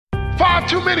Far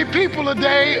too many people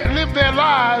today live their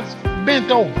lives bent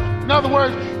over. In other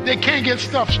words, they can't get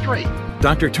stuff straight.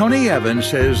 Dr. Tony Evans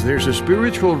says there's a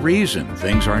spiritual reason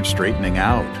things aren't straightening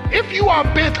out. If you are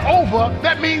bent over,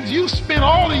 that means you spend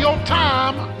all of your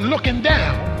time looking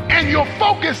down, and your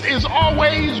focus is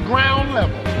always ground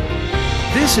level.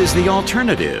 This is The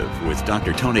Alternative with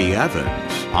Dr. Tony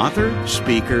Evans, author,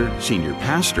 speaker, senior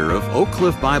pastor of Oak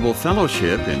Cliff Bible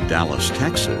Fellowship in Dallas,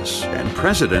 Texas, and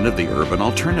president of the Urban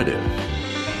Alternative.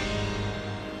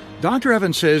 Dr.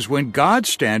 Evans says when God's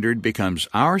standard becomes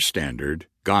our standard,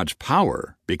 God's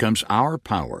power becomes our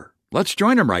power. Let's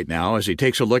join him right now as he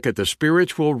takes a look at the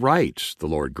spiritual rights the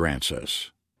Lord grants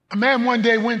us. A man one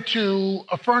day went to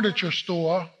a furniture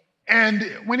store, and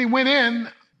when he went in,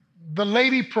 the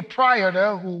lady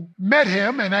proprietor who met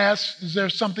him and asked, "Is there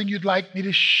something you'd like me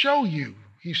to show you?"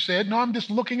 He said, "No, I'm just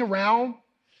looking around."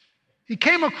 He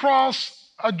came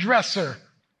across a dresser.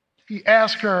 He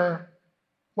asked her,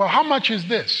 "Well, how much is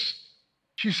this?"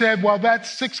 She said, "Well, that's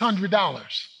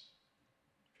 $600.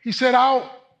 He said, I'll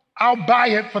buy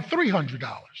it for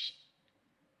 $300.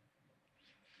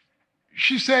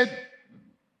 She said,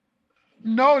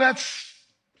 "No, that's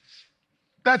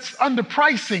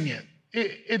underpricing it.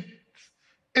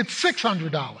 It's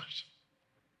 $600.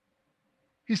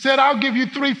 He said, "I'll give you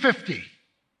 $350.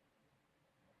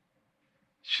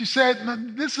 She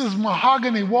said, "This is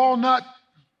mahogany walnut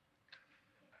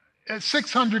at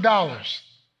 $600.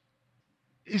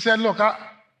 He said, "Look,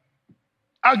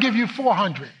 I'll give you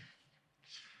 $400.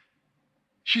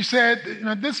 She said,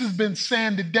 "This has been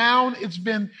sanded down. It's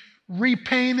been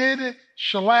repainted,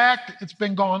 shellacked. It's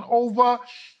been gone over.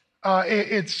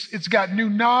 It's got new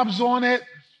knobs on it.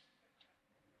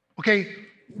 Okay,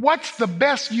 what's the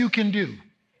best you can do?"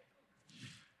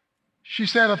 She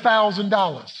said,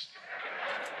 $1,000.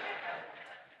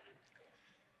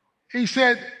 He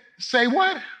said, "Say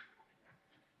what?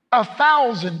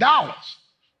 $1,000?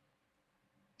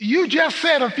 You just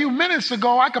said a few minutes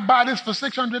ago I could buy this for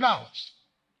 $600.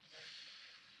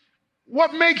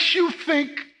 What makes you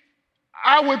think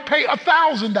I would pay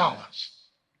 $1,000?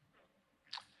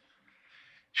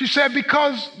 She said,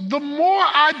 "Because the more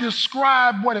I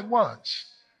describe what it was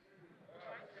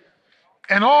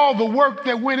and all the work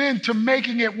that went into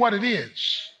making it what it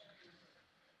is,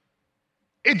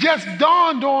 it just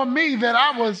dawned on me that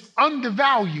I was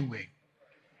undervaluing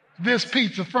this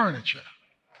piece of furniture.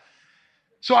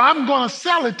 So I'm going to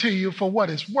sell it to you for what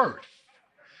it's worth.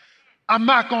 I'm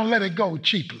not going to let it go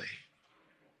cheaply."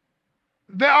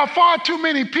 There are far too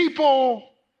many people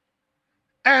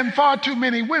and far too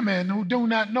many women who do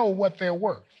not know what they're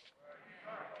worth.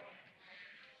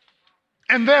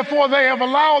 And therefore, they have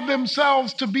allowed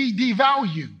themselves to be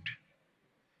devalued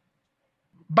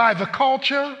by the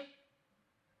culture,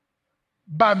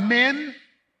 by men,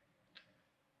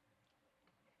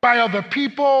 by other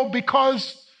people,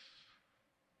 because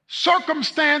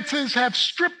circumstances have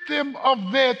stripped them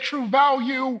of their true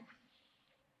value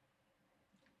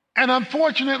and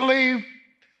unfortunately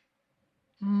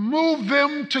moved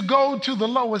them to go to the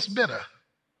lowest bidder.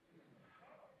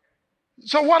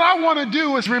 So what I want to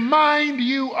do is remind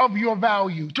you of your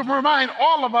value, to remind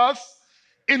all of us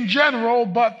in general,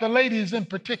 but the ladies in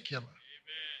particular,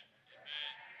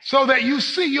 so that you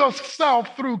see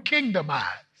yourself through kingdom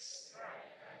eyes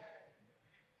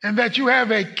and that you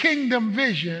have a kingdom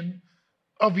vision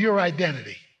of your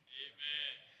identity.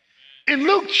 In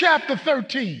Luke chapter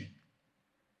 13,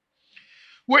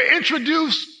 we're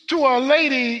introduced to a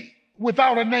lady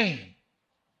without a name.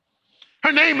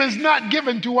 Her name is not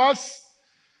given to us,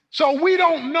 so we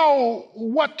don't know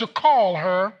what to call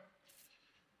her,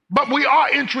 but we are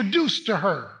introduced to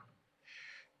her.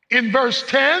 In verse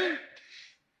 10,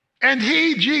 "And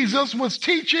he, Jesus, was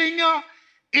teaching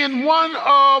in one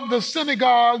of the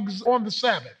synagogues on the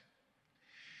Sabbath.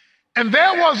 And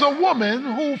there was a woman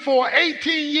who for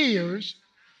 18 years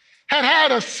had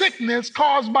had a sickness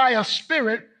caused by a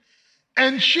spirit,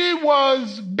 and she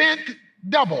was bent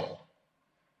double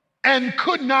and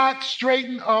could not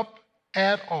straighten up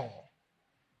at all."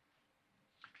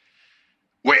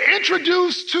 We're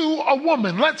introduced to a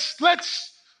woman. Let's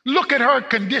look at her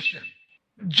condition.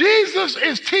 Jesus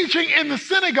is teaching in the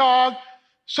synagogue,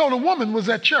 so the woman was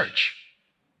at church.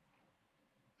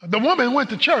 The woman went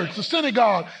to church, the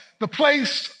synagogue, the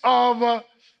place of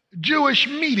Jewish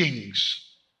meetings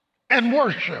and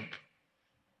worship.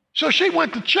 So she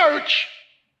went to church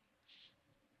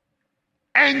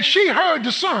and she heard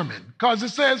the sermon because it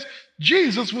says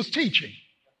Jesus was teaching.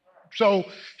 So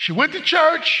she went to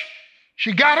church,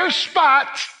 she got her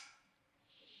spot,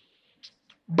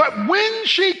 but when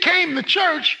she came to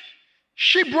church,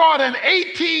 she brought an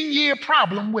 18-year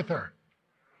problem with her.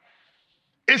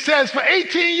 It says for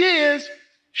 18 years,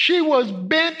 she was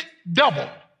bent double.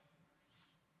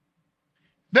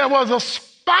 There was a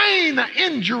spine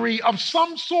injury of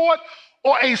some sort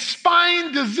or a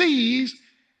spine disease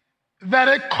that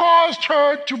had caused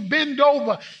her to bend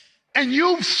over. And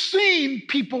you've seen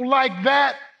people like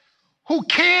that who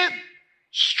can't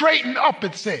straighten up,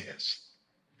 it says,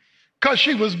 because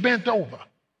she was bent over.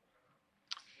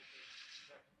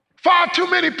 Far too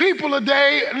many people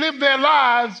today live their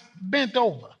lives bent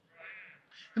over.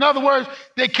 In other words,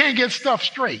 they can't get stuff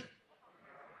straight.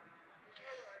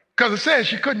 Because it says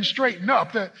she couldn't straighten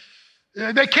up.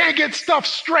 They can't get stuff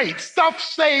straight. Stuff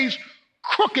stays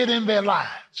crooked in their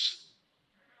lives,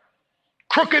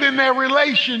 crooked in their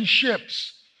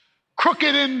relationships,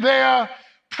 crooked in their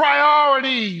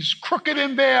priorities, crooked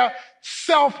in their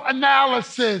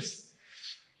self-analysis.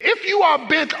 If you are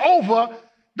bent over,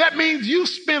 that means you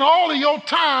spend all of your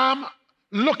time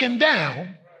looking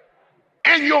down,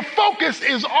 and your focus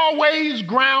is always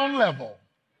ground level.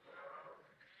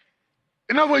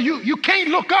 In other words, you can't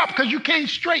look up because you can't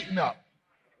straighten up.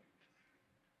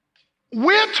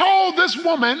 We're told this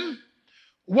woman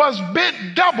was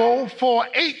bent double for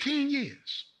 18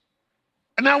 years.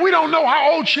 Now, we don't know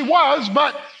how old she was,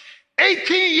 but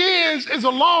 18 years is a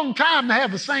long time to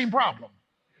have the same problem.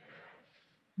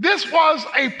 This was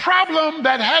a problem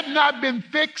that had not been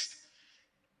fixed,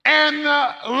 and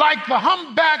like the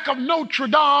humpback of Notre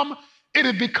Dame, it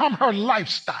had become her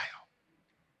lifestyle.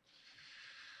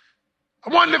 I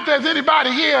wonder if there's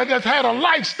anybody here that's had a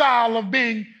lifestyle of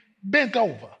being bent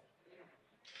over,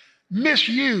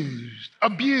 misused,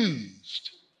 abused,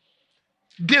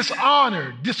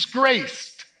 dishonored,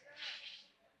 disgraced,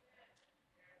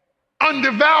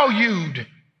 undervalued,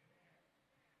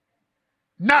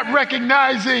 not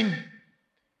recognizing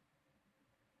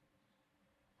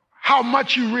how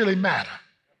much you really matter.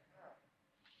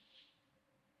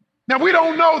 Now, we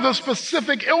don't know the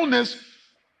specific illness.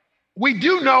 We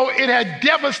do know it had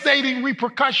devastating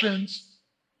repercussions.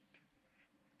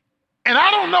 And I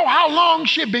don't know how long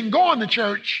she'd been going to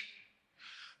church,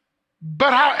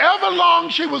 but however long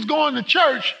she was going to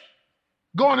church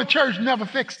never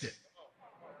fixed it.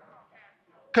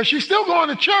 Because she's still going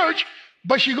to church,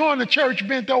 but she's going to church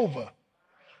bent over.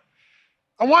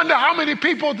 I wonder how many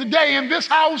people today in this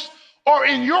house or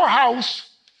in your house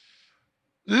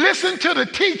listen to the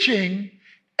teaching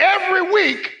every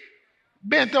week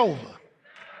bent over.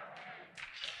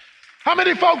 How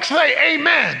many folks say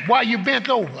amen while you bent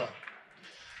over?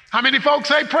 How many folks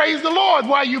say praise the Lord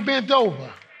while you bent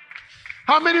over?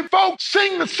 How many folks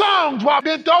sing the songs while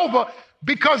bent over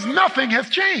because nothing has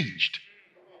changed?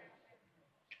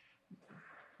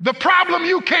 The problem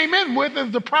you came in with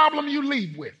is the problem you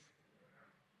leave with.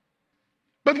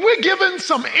 But we're given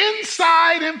some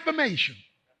inside information,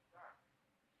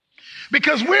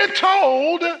 because we're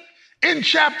told in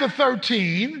chapter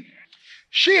 13,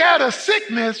 she had a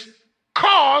sickness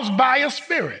caused by a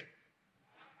spirit.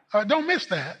 Don't miss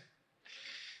that.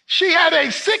 She had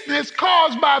a sickness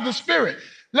caused by the spirit.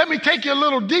 Let me take you a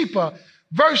little deeper.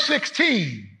 Verse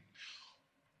 16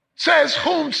 says,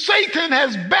 whom Satan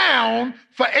has bound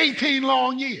for 18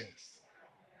 long years.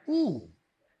 Ooh.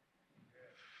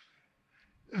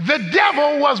 The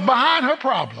devil was behind her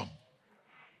problem.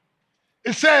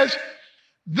 It says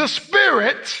the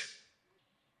spirit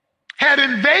had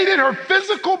invaded her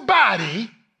physical body,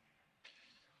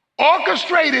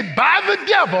 orchestrated by the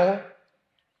devil,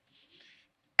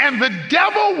 and the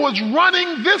devil was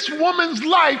running this woman's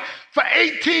life for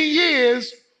 18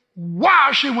 years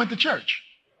while she went to church.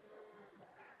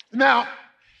 Now,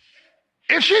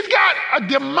 if she's got a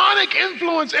demonic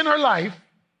influence in her life,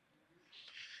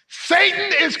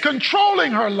 Satan is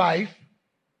controlling her life,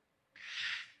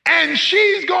 and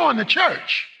she's going to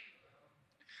church,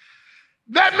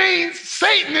 that means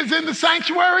Satan is in the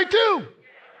sanctuary too,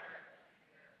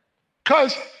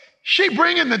 because she's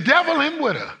bringing the devil in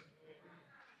with her.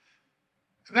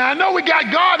 Now, I know we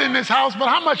got God in this house, but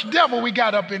how much devil we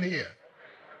got up in here?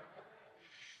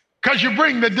 Because you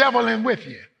bring the devil in with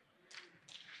you.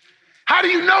 How do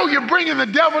you know you're bringing the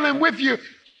devil in with you?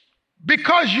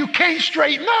 Because you can't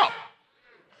straighten up.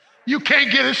 You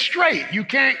can't get it straight. You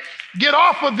can't get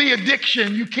off of the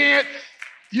addiction. You can't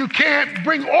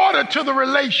bring order to the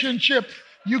relationship.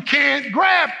 You can't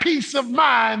grab peace of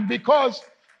mind because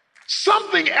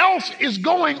something else is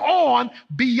going on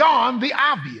beyond the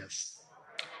obvious.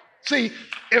 See,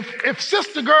 if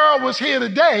Sister Girl was here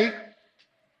today,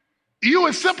 you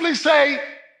would simply say,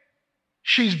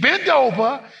 she's bent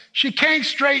over, she can't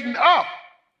straighten up.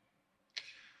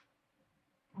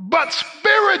 But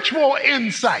spiritual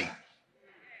insight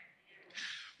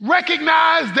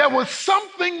recognized there was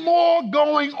something more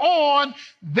going on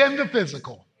than the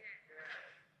physical.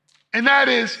 And that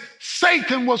is,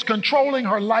 Satan was controlling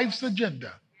her life's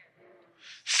agenda.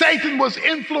 Satan was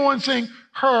influencing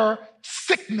her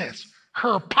sickness,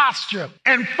 her posture.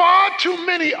 And far too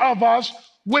many of us,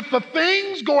 with the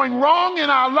things going wrong in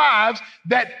our lives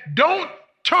that don't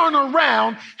turn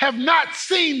around, have not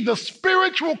seen the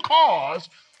spiritual cause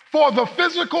for the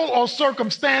physical or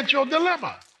circumstantial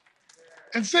dilemma.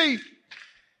 And see,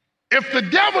 if the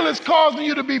devil is causing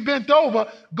you to be bent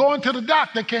over, going to the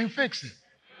doctor can't fix it.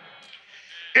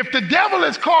 If the devil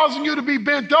is causing you to be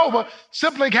bent over,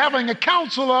 simply having a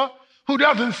counselor who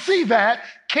doesn't see that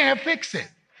can't fix it.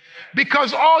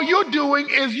 Because all you're doing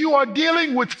is you are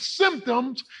dealing with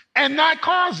symptoms and not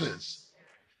causes.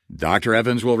 Dr.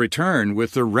 Evans will return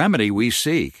with the remedy we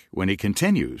seek when he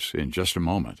continues in just a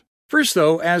moment. First,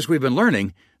 though, as we've been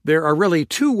learning, there are really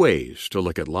two ways to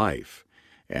look at life.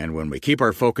 And when we keep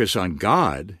our focus on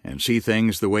God and see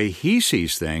things the way He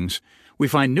sees things, we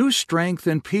find new strength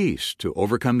and peace to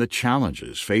overcome the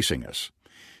challenges facing us.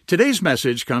 Today's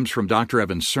message comes from Dr.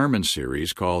 Evans' sermon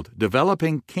series called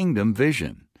Developing Kingdom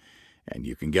Vision. And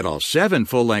you can get all 7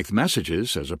 full-length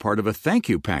messages as a part of a thank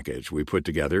you package we put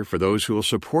together for those who will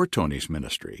support Tony's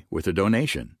ministry with a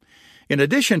donation. In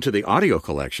addition to the audio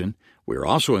collection, we're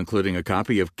also including a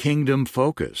copy of Kingdom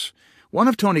Focus, one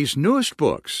of Tony's newest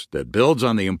books that builds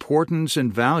on the importance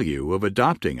and value of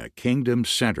adopting a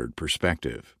kingdom-centered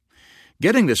perspective.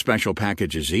 Getting this special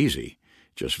package is easy.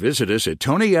 Just visit us at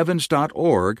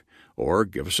tonyevans.org or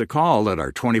give us a call at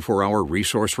our 24-hour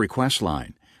resource request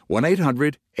line,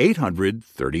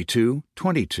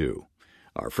 1-800-800-3222.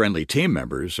 Our friendly team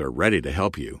members are ready to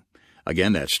help you.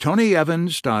 Again, that's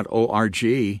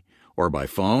tonyevans.org or by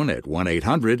phone at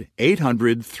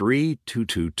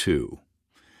 1-800-800-3222.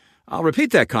 I'll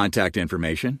repeat that contact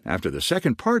information after the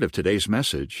second part of today's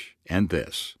message and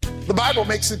this. The Bible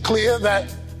makes it clear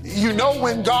that you know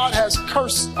when God has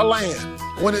cursed a land,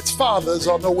 when its fathers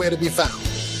are nowhere to be found.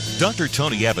 Dr.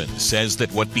 Tony Evans says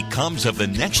that what becomes of the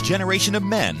next generation of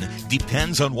men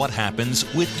depends on what happens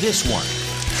with this one.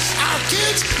 Our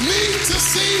kids need to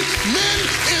see men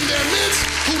in their midst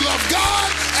who love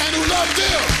God and who love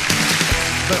them.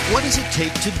 But what does it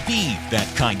take to be that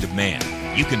kind of man?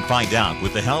 You can find out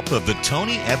with the help of the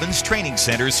Tony Evans Training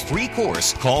Center's free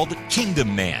course called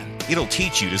Kingdom Man. It'll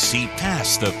teach you to see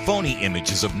past the phony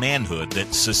images of manhood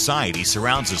that society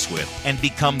surrounds us with and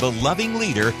become the loving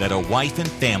leader that a wife and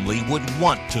family would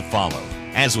want to follow.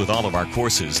 As with all of our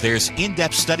courses, there's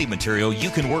in-depth study material you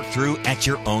can work through at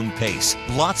your own pace.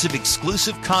 Lots of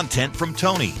exclusive content from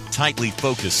Tony, tightly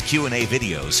focused Q&A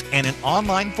videos, and an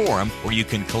online forum where you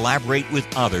can collaborate with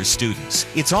other students.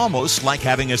 It's almost like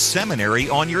having a seminary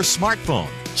on your smartphone.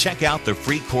 Check out the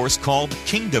free course called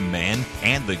Kingdom Man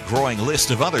and the growing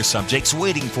list of other subjects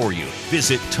waiting for you.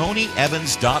 Visit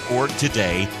tonyevans.org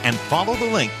today and follow the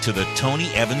link to the Tony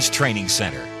Evans Training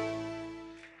Center.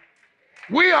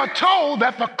 We are told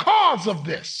that the cause of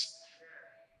this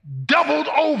doubled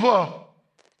over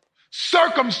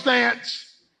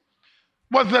circumstance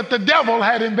was that the devil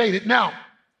had invaded. Now,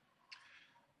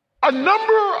 a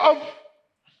number of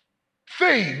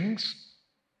things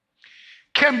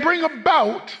can bring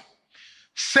about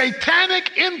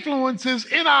satanic influences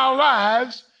in our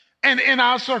lives and in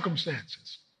our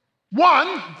circumstances.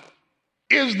 One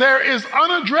is there is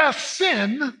unaddressed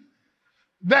sin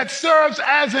that serves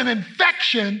as an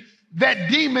infection that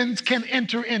demons can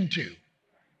enter into.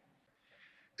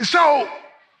 So,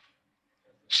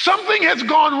 something has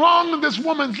gone wrong in this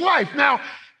woman's life. Now,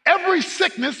 every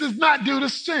sickness is not due to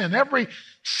sin. Every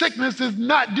sickness is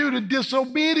not due to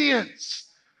disobedience.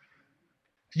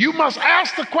 You must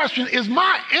ask the question, is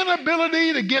my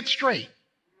inability to get straight,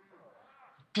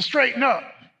 to straighten up,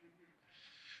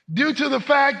 due to the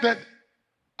fact that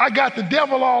I got the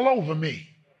devil all over me?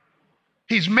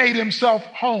 He's made himself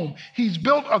home. He's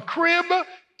built a crib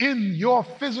in your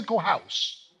physical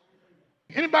house.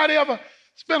 Anybody ever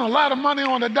spend a lot of money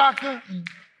on a doctor,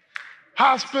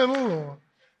 hospital, or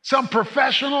some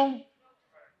professional,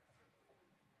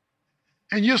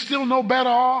 and you're still no better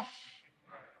off?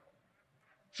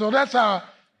 So that's our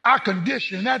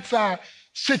condition. That's our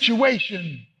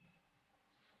situation.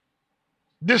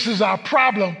 This is our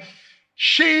problem.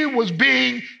 She was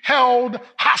being held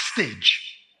hostage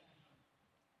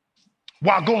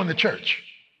while going to church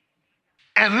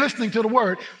and listening to the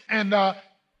word. And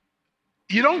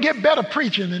you don't get better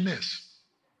preaching than this.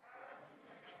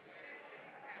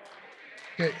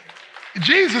 Okay.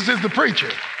 Jesus is the preacher.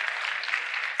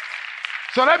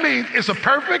 So that means it's a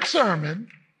perfect sermon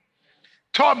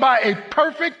taught by a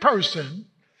perfect person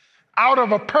out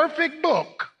of a perfect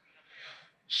book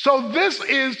So this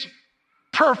is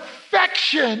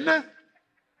perfection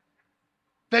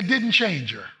that didn't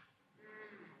change her.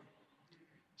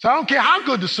 So I don't care how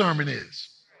good the sermon is.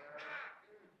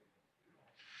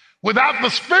 Without the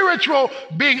spiritual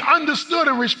being understood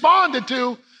and responded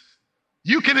to,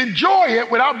 you can enjoy it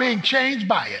without being changed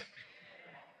by it.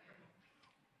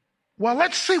 Well,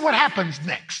 let's see what happens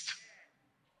next.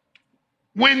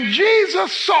 When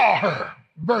Jesus saw her,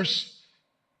 verse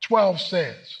 12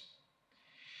 says,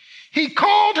 he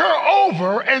called her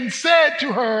over and said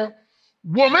to her,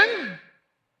 "Woman,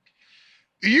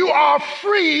 you are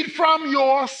freed from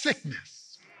your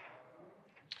sickness."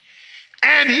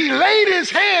 And he laid his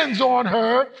hands on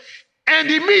her, and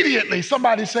immediately,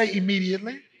 somebody say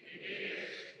immediately,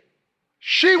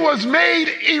 she was made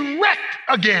erect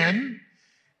again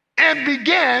and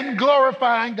began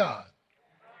glorifying God.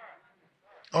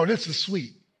 Oh, this is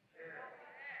sweet.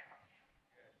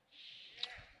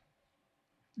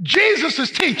 Jesus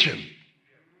is teaching.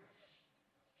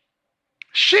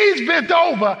 She's bent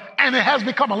over and it has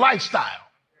become a lifestyle.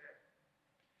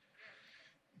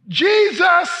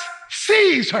 Jesus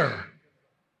sees her.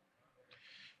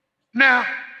 Now,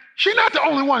 she's not the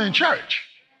only one in church,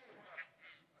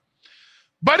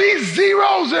 but he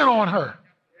zeroes in on her.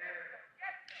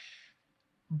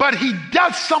 But he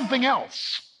does something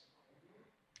else.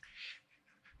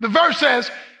 The verse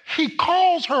says, he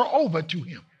calls her over to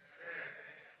him.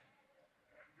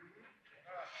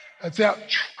 That's out.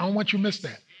 I don't want you to miss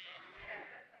that.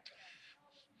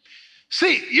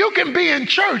 See, you can be in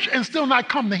church and still not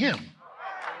come to him.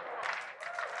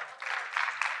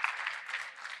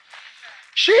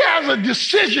 She has a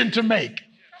decision to make.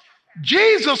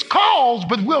 Jesus calls,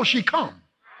 but will she come?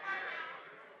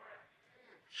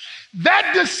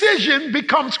 That decision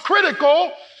becomes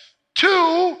critical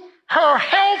to her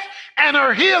health and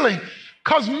her healing.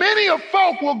 Because many of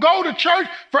folk will go to church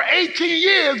for 18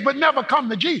 years but never come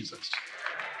to Jesus.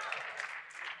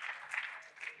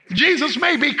 Jesus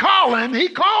may be calling. He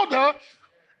called her.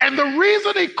 And the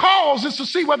reason he calls is to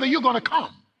see whether you're going to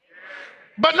come.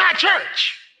 But not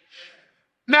church.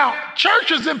 Now,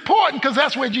 church is important because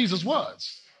that's where Jesus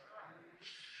was.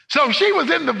 So she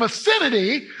was in the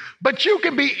vicinity, but you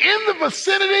can be in the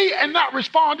vicinity and not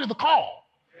respond to the call.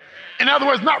 In other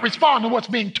words, not respond to what's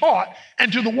being taught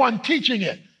and to the one teaching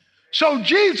it. So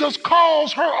Jesus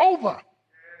calls her over.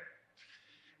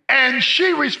 And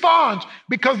she responds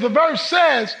because the verse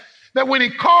says that when he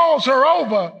calls her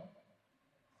over,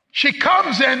 she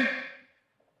comes in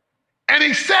and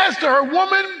he says to her,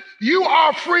 "Woman, you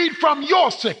are freed from your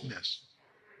sickness."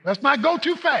 Let's not go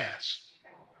too fast.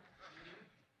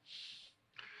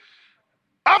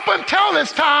 Up until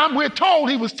this time, we're told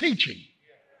he was teaching.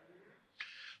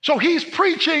 So he's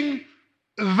preaching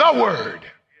the word.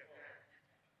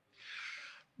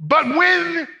 But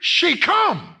when she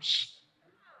comes,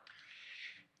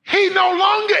 he no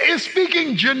longer is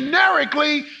speaking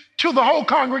generically to the whole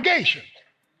congregation.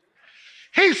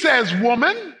 He says,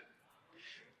 "Woman,"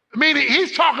 meaning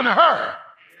he's talking to her.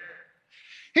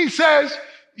 He says,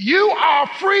 "You are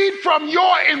freed from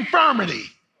your infirmity."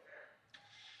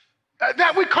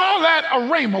 That we call that a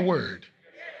rhema word.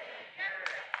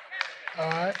 All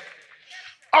right.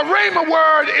 A rhema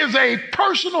word is a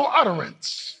personal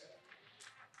utterance.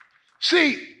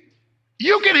 See,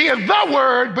 you can hear the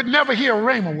word, but never hear a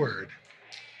rhema word.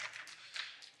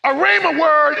 A rhema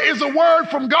word is a word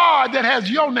from God that has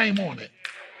your name on it.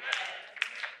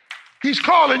 He's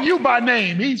calling you by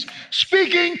name. He's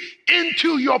speaking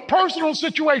into your personal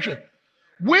situation.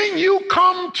 When you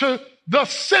come to the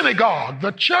synagogue,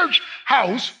 the church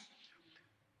house,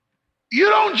 you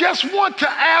don't just want to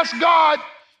ask God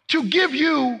to give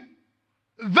you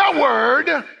the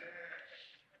word.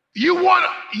 You want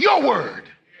your word.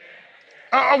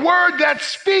 A word that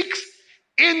speaks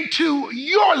into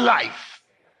your life.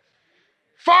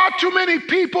 Far too many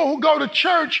people who go to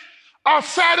church are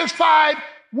satisfied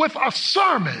with a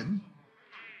sermon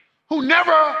who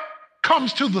never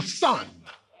comes to the Son.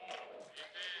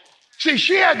 See,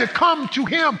 she had to come to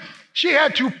him. She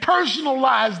had to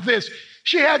personalize this.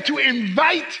 She had to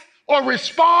invite or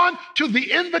respond to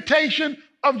the invitation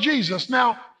of Jesus.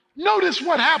 Now, notice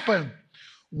what happened.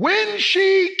 When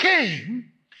she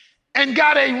came and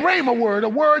got a rhema word, a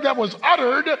word that was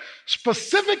uttered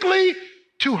specifically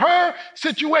to her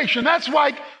situation. That's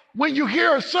like when you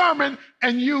hear a sermon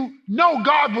and you know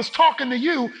God was talking to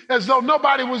you as though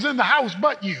nobody was in the house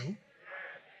but you.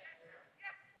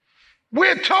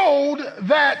 We're told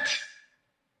that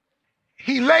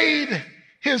he laid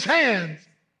his hands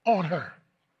on her.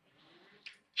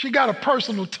 She got a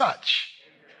personal touch.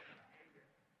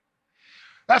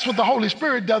 That's what the Holy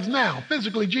Spirit does now.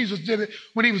 Physically, Jesus did it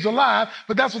when he was alive,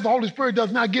 but that's what the Holy Spirit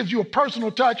does now. It gives you a personal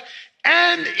touch,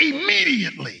 and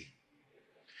immediately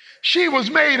she was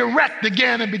made erect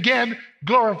again and began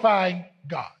glorifying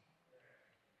God.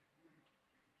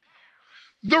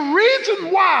 The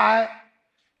reason why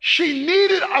she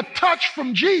needed a touch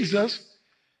from Jesus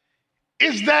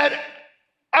is that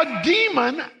a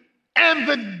demon and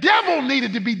the devil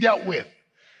needed to be dealt with,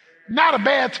 not a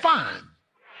bad spine.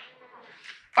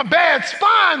 A bad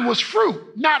spine was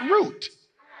fruit, not root.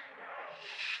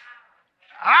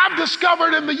 I've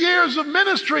discovered in the years of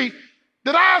ministry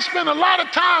that I spend a lot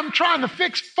of time trying to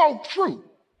fix folk fruit.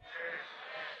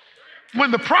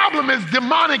 When the problem is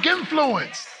demonic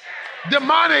influence,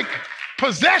 demonic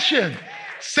possession,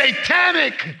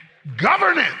 satanic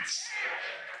governance.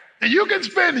 And you can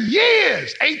spend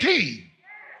years, 18,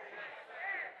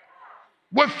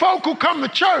 with folk who come to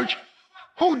church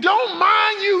who don't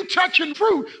mind you touching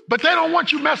fruit, but they don't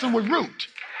want you messing with root.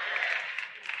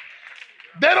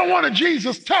 They don't want a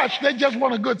Jesus touch, they just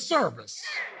want a good service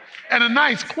and a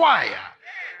nice choir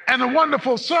and a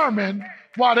wonderful sermon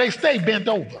while they stay bent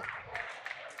over.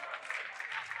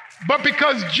 But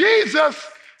because Jesus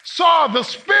saw the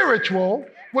spiritual,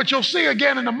 which you'll see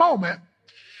again in a moment,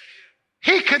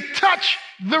 he could touch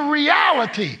the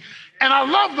reality. And I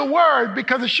love the word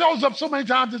because it shows up so many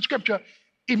times in Scripture,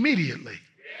 immediately.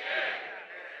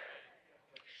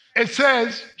 It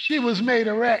says she was made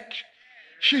erect.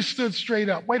 She stood straight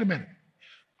up. Wait a minute.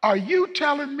 Are you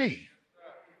telling me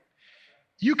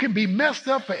you can be messed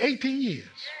up for 18 years?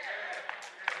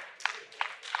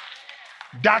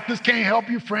 Doctors can't help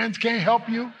you. Friends can't help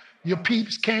you. Your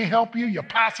peeps can't help you. Your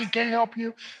posse can't help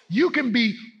you. You can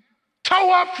be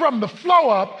toe up from the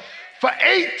flow up for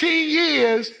 18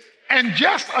 years and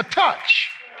just a touch.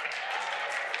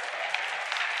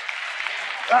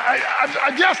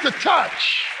 Just a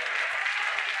touch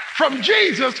from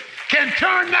Jesus can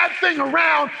turn that thing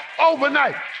around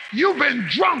overnight. You've been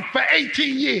drunk for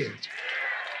 18 years.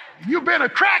 You've been a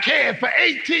crackhead for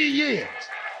 18 years.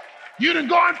 You've been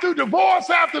going through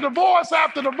divorce after divorce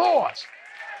after divorce.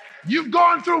 You've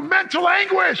gone through mental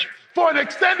anguish for an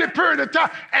extended period of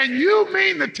time. And you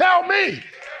mean to tell me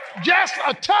just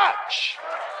a touch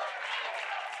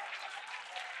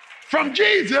from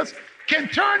Jesus can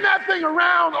turn that thing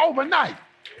around overnight?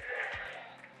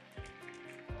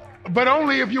 But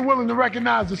only if you're willing to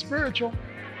recognize the spiritual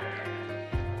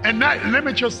and not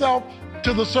limit yourself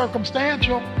to the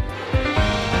circumstantial.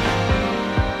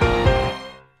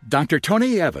 Dr.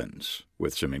 Tony Evans,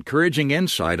 with some encouraging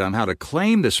insight on how to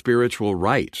claim the spiritual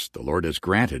rights the Lord has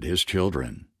granted his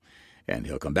children. And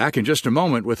he'll come back in just a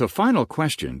moment with a final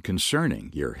question concerning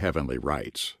your heavenly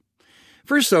rights.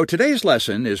 First, though, today's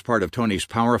lesson is part of Tony's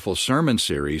powerful sermon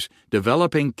series,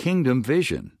 Developing Kingdom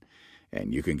Vision.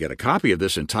 And you can get a copy of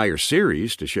this entire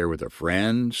series to share with a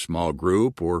friend, small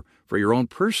group, or for your own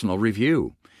personal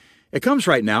review. It comes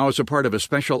right now as a part of a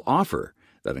special offer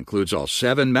that includes all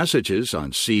 7 messages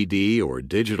on CD or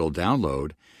digital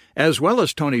download, as well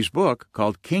as Tony's book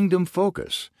called Kingdom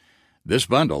Focus. This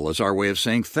bundle is our way of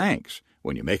saying thanks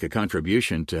when you make a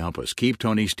contribution to help us keep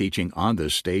Tony's teaching on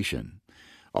this station.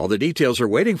 All the details are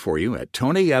waiting for you at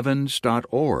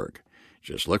tonyevans.org.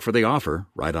 Just look for the offer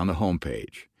right on the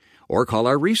homepage. Or call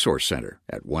our Resource Center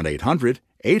at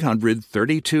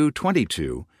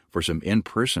 1-800-800-3222 for some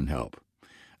in-person help.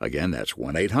 Again, that's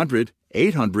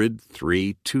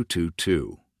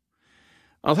 1-800-800-3222.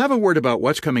 I'll have a word about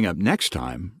what's coming up next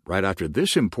time, right after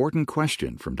this important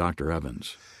question from Dr.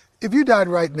 Evans. If you died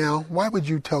right now, why would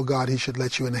you tell God he should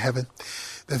let you into heaven?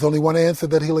 There's only one answer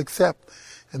that he'll accept,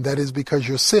 and that is because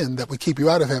your sin that would keep you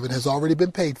out of heaven has already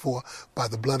been paid for by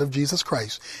the blood of Jesus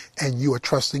Christ, and you are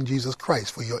trusting Jesus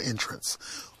Christ for your entrance.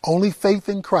 Only faith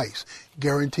in Christ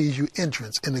guarantees you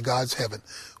entrance into God's heaven.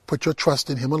 Put your trust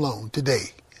in him alone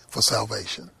today for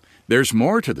salvation. There's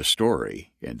more to the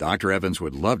story, and Dr. Evans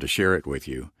would love to share it with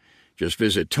you. Just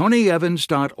visit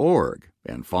tonyevans.org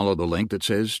and follow the link that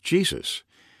says Jesus.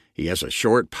 He has a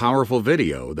short, powerful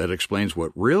video that explains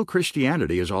what real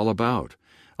Christianity is all about,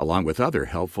 along with other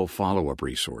helpful follow-up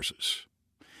resources.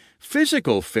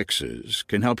 Physical fixes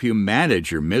can help you manage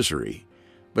your misery,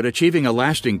 but achieving a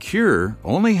lasting cure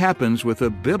only happens with a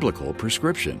biblical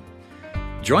prescription.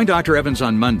 Join Dr. Evans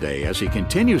on Monday as he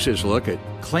continues his look at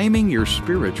claiming your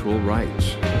spiritual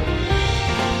rights.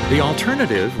 The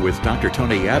Alternative with Dr.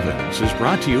 Tony Evans is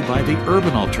brought to you by the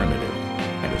Urban Alternative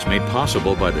and is made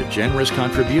possible by the generous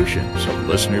contributions of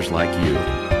listeners like you.